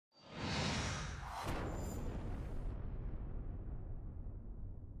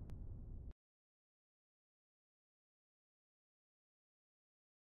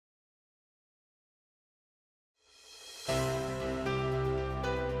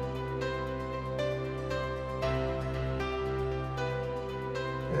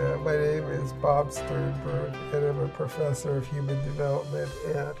My name is Bob Sternberg, and I'm a professor of human development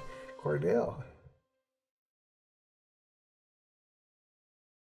at Cornell.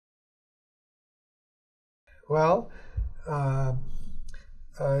 Well, I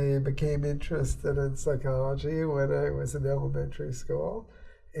became interested in psychology when I was in elementary school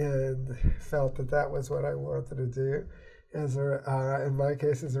and felt that that was what I wanted to do. In my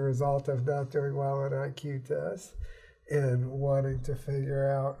case, as a result of not doing well on IQ tests and wanting to figure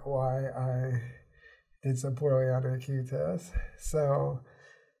out why I did so poorly on IQ tests. So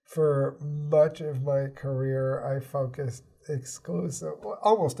for much of my career, I focused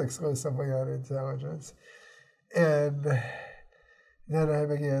almost exclusively on intelligence. And then I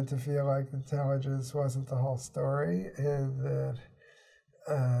began to feel like intelligence wasn't the whole story, and that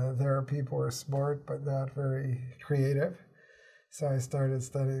there are people who are smart but not very creative. So I started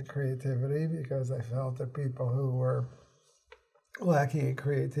studying creativity because I felt that people who were lacking in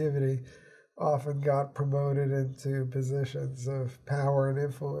creativity often got promoted into positions of power and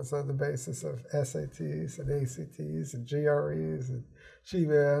influence on the basis of SATs and ACTs and GREs and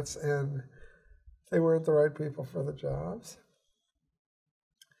GMATs, and they weren't the right people for the jobs.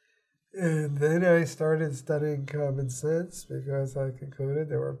 And then I started studying common sense because I concluded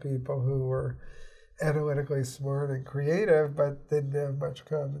there were people who were analytically smart and creative but didn't have much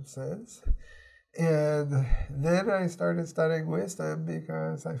common sense. And then I started studying wisdom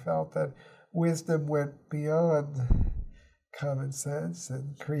because I felt that wisdom went beyond common sense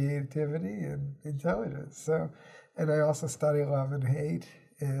and creativity and intelligence. And I also study love and hate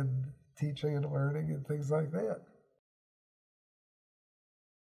and teaching and learning and things like that.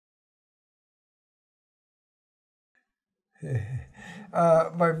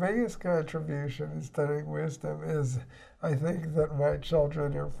 My biggest contribution in studying wisdom is I think that my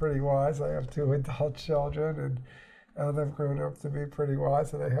children are pretty wise. I have 2 adult children, and they've grown up to be pretty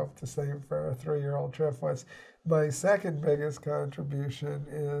wise, and I hope the same for our 3-year-old triplets. My second biggest contribution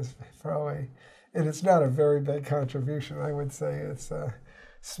is probably, and it's not a very big contribution, I would say it's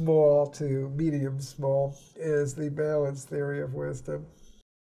small to medium small, is the balance theory of wisdom.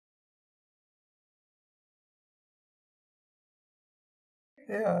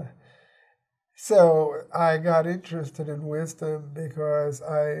 Yeah. So I got interested in wisdom because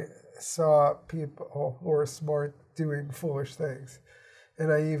I saw people who were smart doing foolish things.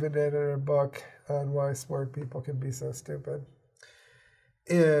 And I even edited a book on why smart people can be so stupid.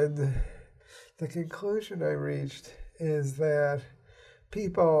 And the conclusion I reached is that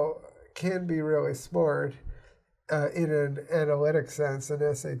people can be really smart in an analytic sense,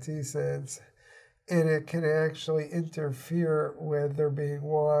 an SAT sense, and it can actually interfere with their being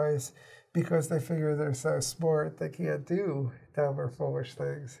wise because they figure they're so smart they can't do dumb or foolish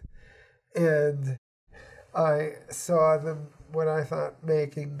things. And I saw them, when I thought,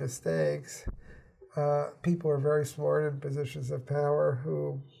 making mistakes. People are very smart in positions of power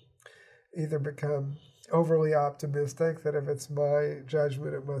who either become overly optimistic that if it's my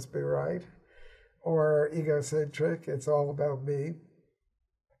judgment it must be right, or egocentric, it's all about me,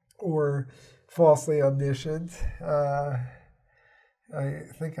 or falsely omniscient. I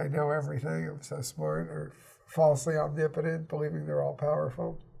think I know everything, I'm so smart, or falsely omnipotent, believing they're all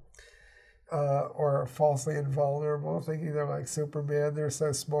powerful, or falsely invulnerable, thinking they're like Superman, they're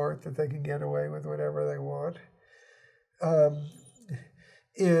so smart that they can get away with whatever they want.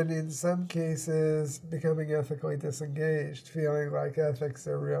 And in some cases, becoming ethically disengaged, feeling like ethics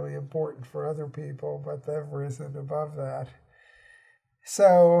are really important for other people, but they've risen above that.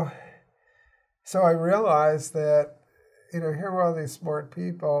 So I realized that, here were all these smart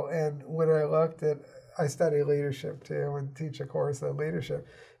people, and when I study leadership too and teach a course on leadership,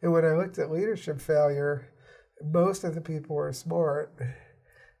 and when I looked at leadership failure, most of the people who were smart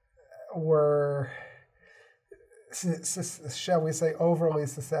were, shall we say, overly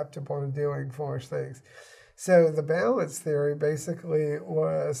susceptible to doing foolish things. So the balance theory basically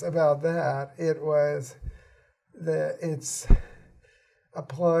was about that. It was that it's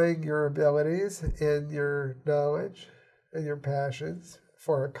applying your abilities and your knowledge and your passions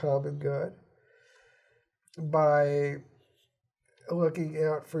for a common good by looking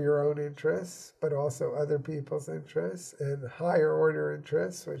out for your own interests, but also other people's interests and higher order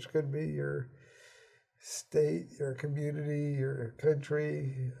interests, which could be your state, your community, your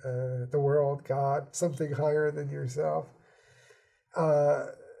country, the world, God, something higher than yourself,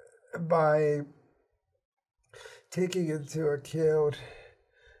 by taking into account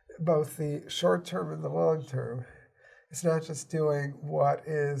both the short term and the long term. It's not just doing what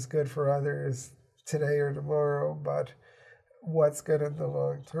is good for others today or tomorrow, but what's good in the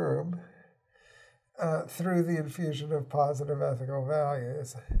long term through the infusion of positive ethical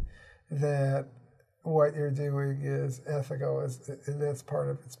values. that what you're doing is ethical, and that's part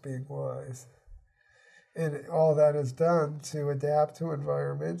of it's being wise. And all that is done to adapt to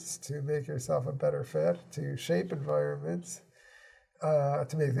environments, to make yourself a better fit, to shape environments,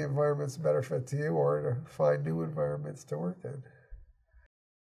 to make the environments a better fit to you, or to find new environments to work in.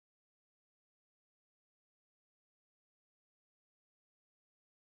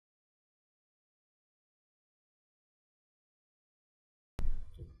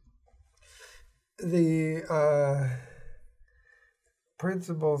 The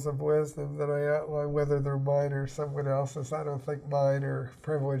principles of wisdom that I outline, whether they're mine or someone else's, I don't think mine are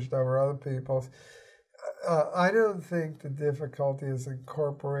privileged over other people's. I don't think the difficulty is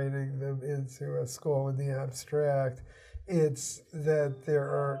incorporating them into a school in the abstract. It's that there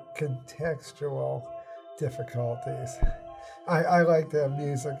are contextual difficulties. I like to have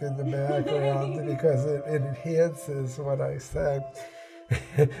music in the background because it enhances what I say.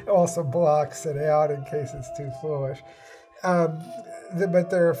 It also blocks it out in case it's too foolish. But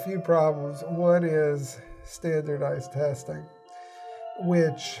there are a few problems. One is standardized testing,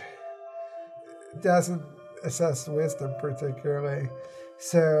 which doesn't assess wisdom particularly.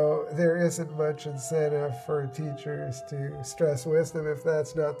 So there isn't much incentive for teachers to stress wisdom if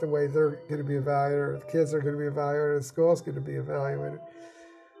that's not the way they're going to be evaluated, or the kids are going to be evaluated, or the school's going to be evaluated.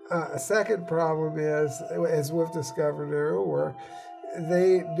 A second problem is, as we've discovered in our work,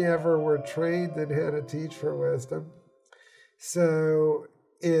 they never were trained in how to teach for wisdom. So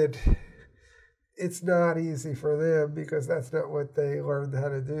it's not easy for them because that's not what they learned how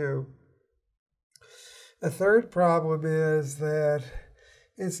to do. A third problem is that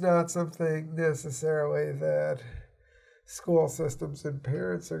it's not something necessarily that school systems and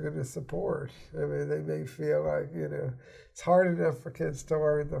parents are going to support. I mean, they may feel like, it's hard enough for kids to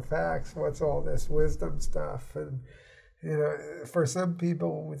learn the facts. What's all this wisdom stuff? And for some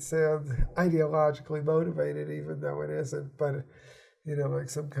people it would sound ideologically motivated, even though it isn't, but, like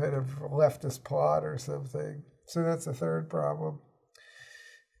some kind of leftist plot or something. So that's a third problem.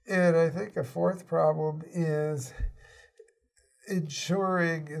 And I think a fourth problem is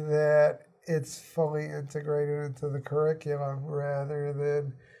ensuring that it's fully integrated into the curriculum rather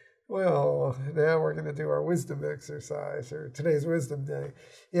than, well, now we're going to do our wisdom exercise or today's wisdom day.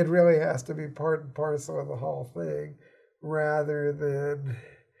 It really has to be part and parcel of the whole thing, rather than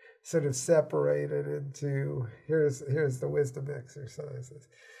sort of separated into here's the wisdom exercises.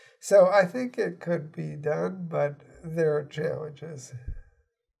 So I think it could be done, but there are challenges.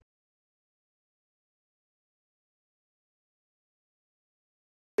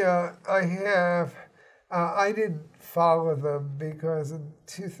 Yeah, I have. I didn't follow them because in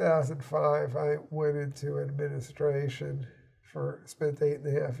 2005 I went into administration spent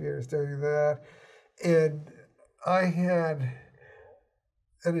 8.5 years doing that, and I had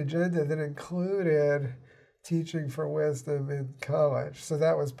an agenda that included teaching for wisdom in college. So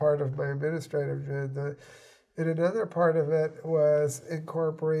that was part of my administrative agenda. And another part of it was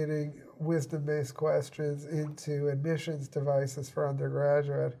incorporating wisdom-based questions into admissions devices for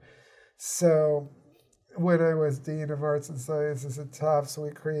undergraduate. So when I was Dean of Arts and Sciences at Tufts,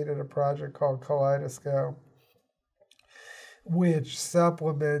 we created a project called Kaleidoscope, which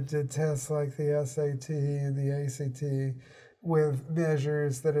supplemented tests like the SAT and the ACT with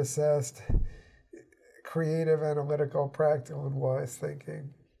measures that assessed creative, analytical, practical, and wise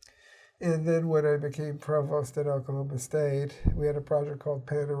thinking. And then when I became provost at Oklahoma State, we had a project called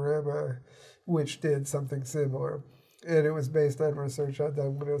Panorama, which did something similar. And it was based on research I'd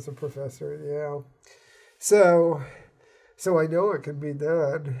done when I was a professor at Yale. So I know it can be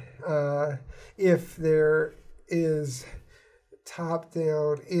done if there is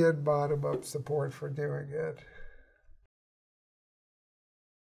top-down and bottom-up support for doing it.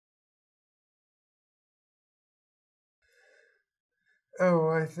 Oh,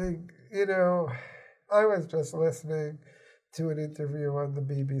 I think, I was just listening to an interview on the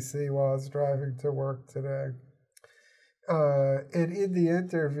BBC while I was driving to work today. And in the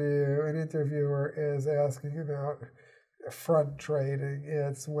interview, an interviewer is asking about front trading.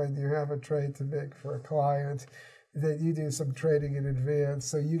 It's when you have a trade to make for a client that you do some trading in advance,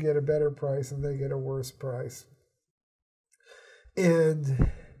 so you get a better price and they get a worse price. And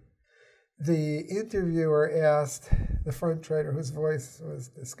the interviewer asked the front trader, whose voice was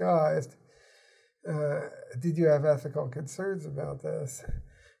disguised, did you have ethical concerns about this?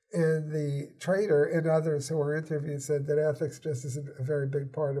 And the trader and others who were interviewed said that ethics just isn't a very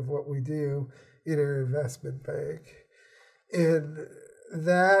big part of what we do in our investment bank. And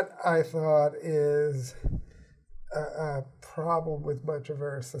that, I thought, is a problem with much of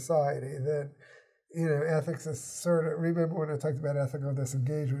our society, that ethics is sort of, remember when I talked about ethical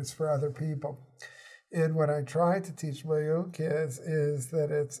disengagement, it's for other people. And what I try to teach my own kids is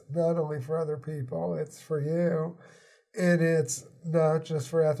that it's not only for other people, it's for you. And it's not just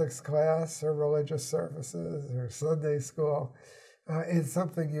for ethics class or religious services or Sunday school. It's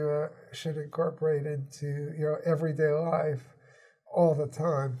something you should incorporate into your everyday life all the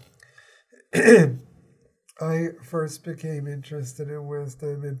time. I first became interested in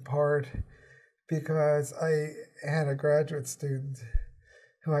wisdom in part because I had a graduate student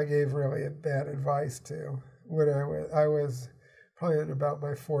who I gave really bad advice to when I was probably in about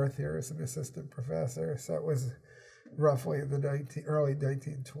my fourth year as an assistant professor. So it was roughly in the early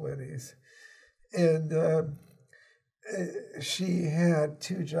 1920s. And she had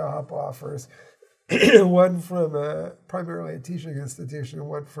two job offers, one from primarily a teaching institution and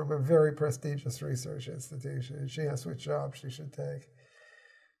one from a very prestigious research institution. And she asked which job she should take.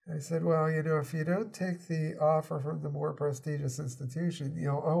 I said, well, if you don't take the offer from the more prestigious institution,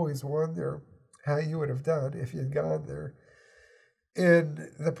 you'll always wonder how you would have done if you'd gone there. And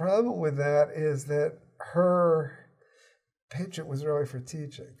the problem with that is that her penchant was really for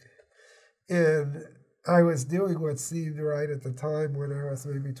teaching. And I was doing what seemed right at the time when I was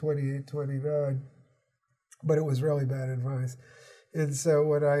maybe 28, 29, but it was really bad advice. And so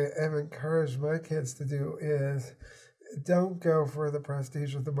what I have encouraged my kids to do is don't go for the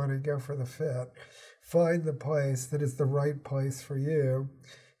prestige of the money, go for the fit. Find the place that is the right place for you,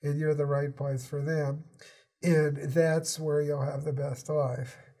 and you're the right place for them. And that's where you'll have the best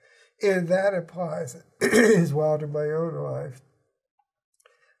life. And that applies as well to my own life.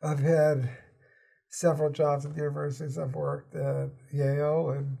 I've had several jobs at universities. I've worked at Yale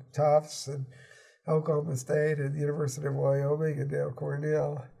and Tufts and Oklahoma State and the University of Wyoming and now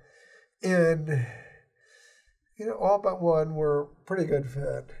Cornell. And all but one were pretty good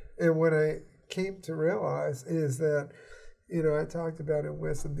fit. And what I came to realize is that, I talked about in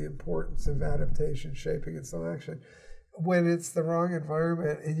wisdom the importance of adaptation, shaping, and selection. When it's the wrong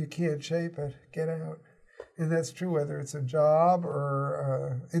environment and you can't shape it, get out. And that's true whether it's a job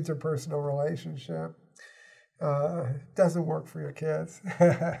or an interpersonal relationship. Doesn't work for your kids.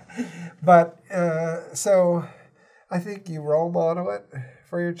 But so I think you role model it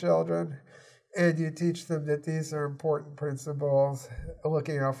for your children. And you teach them that these are important principles,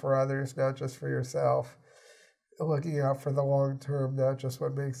 looking out for others, not just for yourself, looking out for the long term, not just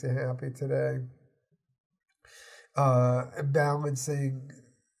what makes you happy today, balancing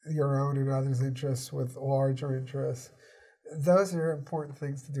your own and others' interests with larger interests. Those are important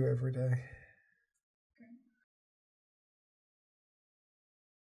things to do every day.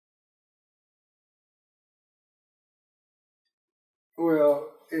 Well,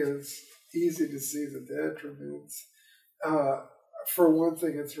 it's easy to see the detriments. For one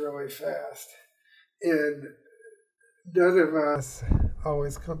thing, it's really fast. And none of us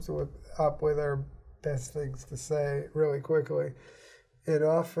always comes up with our best things to say really quickly. And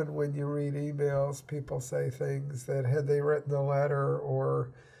often when you read emails, people say things that had they written the letter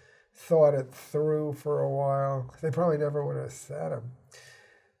or thought it through for a while, they probably never would have said them.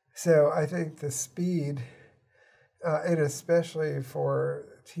 So I think the speed, and especially for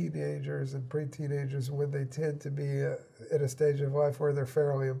teenagers and pre-teenagers when they tend to be at a stage of life where they're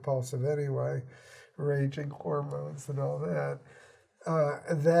fairly impulsive anyway, raging hormones and all that,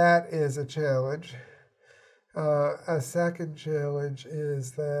 that is a challenge. A second challenge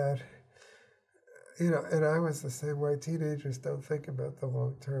is that, and I was the same way, teenagers don't think about the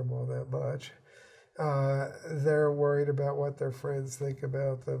long term all that much. They're worried about what their friends think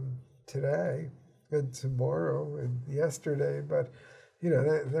about them today and tomorrow and yesterday, but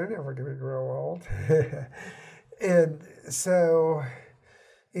they're never going to grow old. And so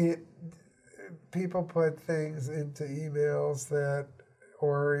people put things into emails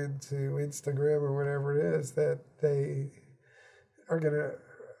or into Instagram or whatever it is that they are going to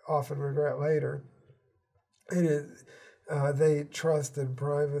often regret later. And they trust in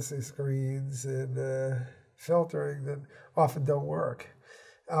privacy screens and filtering that often don't work.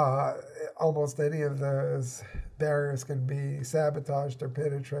 Almost any of those barriers can be sabotaged or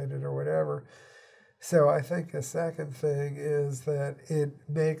penetrated or whatever. So I think a second thing is that it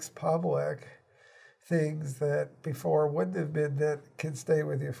makes public things that before wouldn't have been, that can stay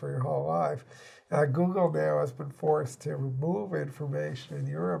with you for your whole life. Google now has been forced to remove information in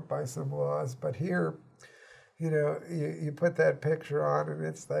Europe by some laws, but here, you put that picture on and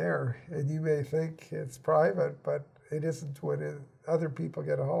it's there. And you may think it's private, but it isn't when other people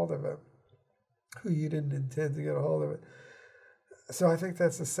get a hold of it who you didn't intend to get a hold of it. So I think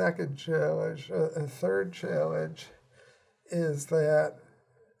that's the second challenge. A third challenge is that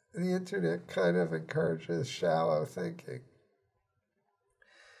the internet kind of encourages shallow thinking.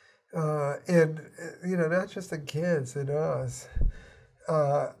 And, not just in kids, in us.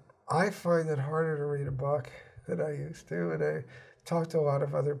 I find it harder to read a book than I used to, and I talk to a lot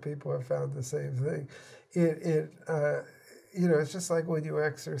of other people who have found the same thing. It's just like when you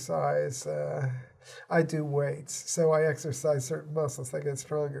exercise. I do weights, so I exercise certain muscles, they get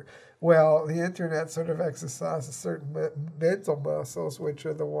stronger. Well, the internet sort of exercises certain mental muscles, which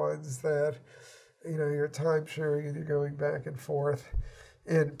are the ones that, you're time sharing and you're going back and forth.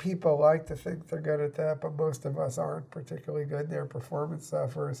 And people like to think they're good at that, but most of us aren't particularly good. Their performance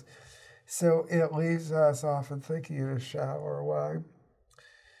suffers. So it leaves us often thinking in a shallower way.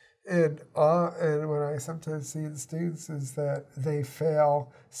 And what I sometimes see in students is that they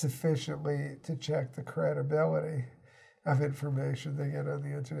fail sufficiently to check the credibility of information they get on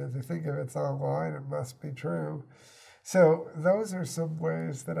the internet. They think if it's online, it must be true. So those are some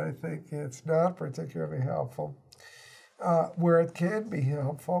ways that I think it's not particularly helpful. Where it can be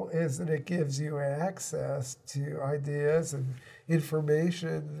helpful is that it gives you access to ideas and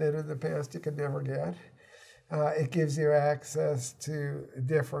information that in the past you could never get. It gives you access to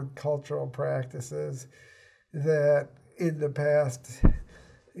different cultural practices that in the past,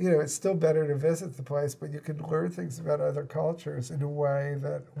 it's still better to visit the place, but you can learn things about other cultures in a way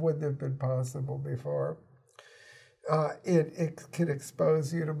that wouldn't have been possible before. It can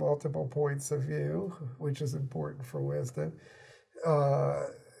expose you to multiple points of view, which is important for wisdom.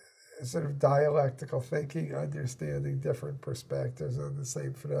 Sort of dialectical thinking, understanding different perspectives on the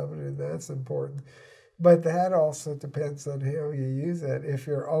same phenomenon, that's important. But that also depends on how you use it. If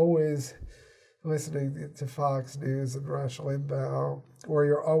you're always listening to Fox News and Rush Limbaugh, or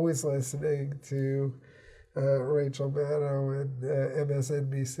you're always listening to Rachel Maddow and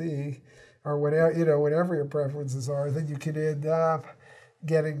MSNBC, or whatever your preferences are, then you can end up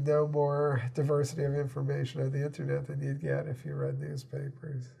getting no more diversity of information on the internet than you'd get if you read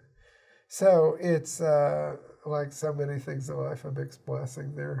newspapers. So it's like so many things in life, a mixed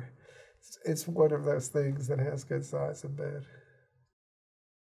blessing there. It's one of those things that has good sides and bad.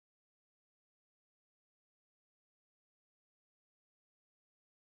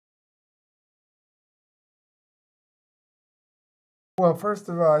 Well, first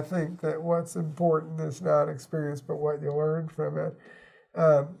of all, I think that what's important is not experience, but what you learn from it.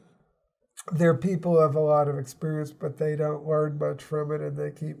 There are people who have a lot of experience, but they don't learn much from it, and they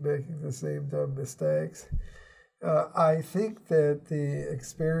keep making the same dumb mistakes. I think that the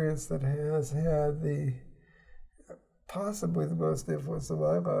experience that has had possibly the most influence on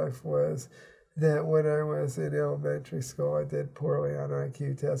my life was that when I was in elementary school, I did poorly on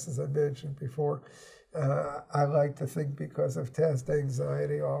IQ tests, as I mentioned before. I like to think because of test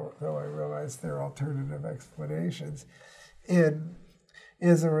anxiety, although I realize there are alternative explanations. And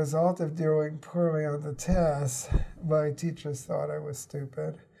as a result of doing poorly on the tests, my teachers thought I was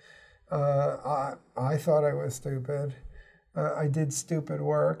stupid. I thought I was stupid. I did stupid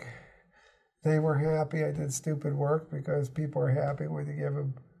work. They were happy I did stupid work because people are happy when you give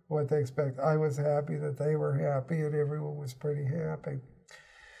them what they expect. I was happy that they were happy, and everyone was pretty happy.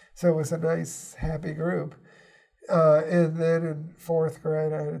 So it was a nice, happy group. And then in fourth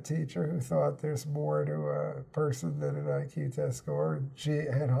grade, I had a teacher who thought there's more to a person than an IQ test score, and she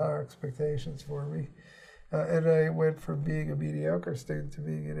had higher expectations for me. And I went from being a mediocre student to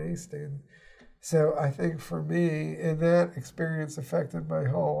being an A student. So I think for me, and that experience affected my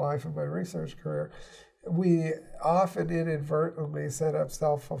whole life and my research career, we often inadvertently set up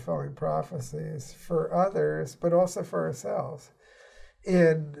self-fulfilling prophecies for others, but also for ourselves.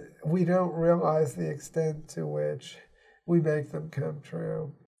 And we don't realize the extent to which we make them come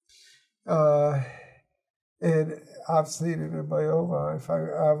true. And I've seen it in my own life.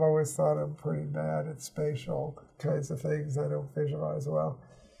 I've always thought I'm pretty bad at spatial kinds of things. I don't visualize well.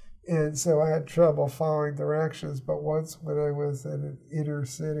 And so I had trouble following directions. But once when I was in an inner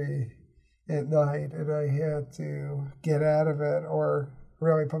city at night and I had to get out of it or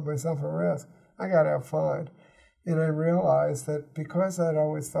really put myself at risk, I got out fine. And I realized that because I'd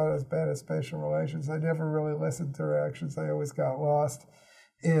always thought I was bad at spatial relations, I never really listened to directions. I always got lost.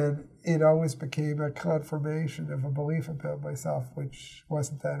 And it always became a confirmation of a belief about myself, which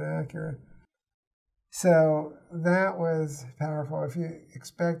wasn't that accurate. So that was powerful. If you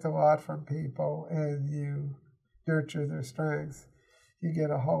expect a lot from people and you nurture their strengths, you get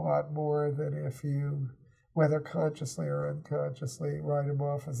a whole lot more than if you, whether consciously or unconsciously, write them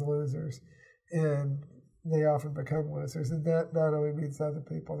off as losers. And they often become losers. And that not only means other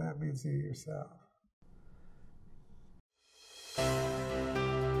people, that means you yourself.